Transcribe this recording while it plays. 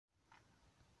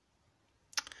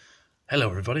Hello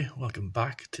everybody, welcome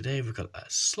back. Today we've got a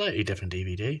slightly different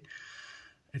DVD.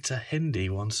 It's a Hindi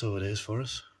one, so it is for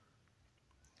us.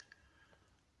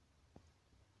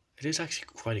 It is actually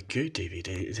quite a good DVD.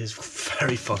 It is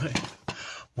very funny.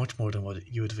 Much more than what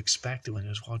you would have expected when you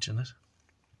was watching it.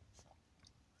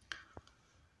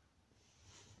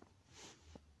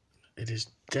 It is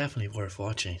definitely worth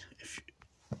watching,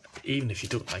 even if you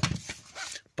don't like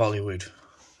Bollywood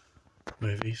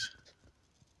movies.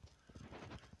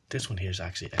 This one here is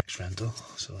actually ex-rental,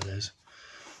 so it is.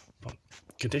 But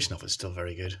condition of it's still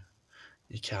very good.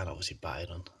 You can obviously buy it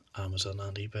on Amazon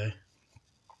and eBay.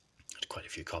 There's quite a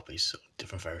few copies, so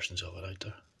different versions of it out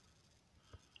there.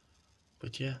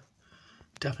 But yeah,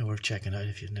 definitely worth checking out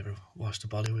if you've never watched a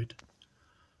Bollywood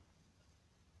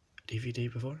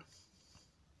DVD before.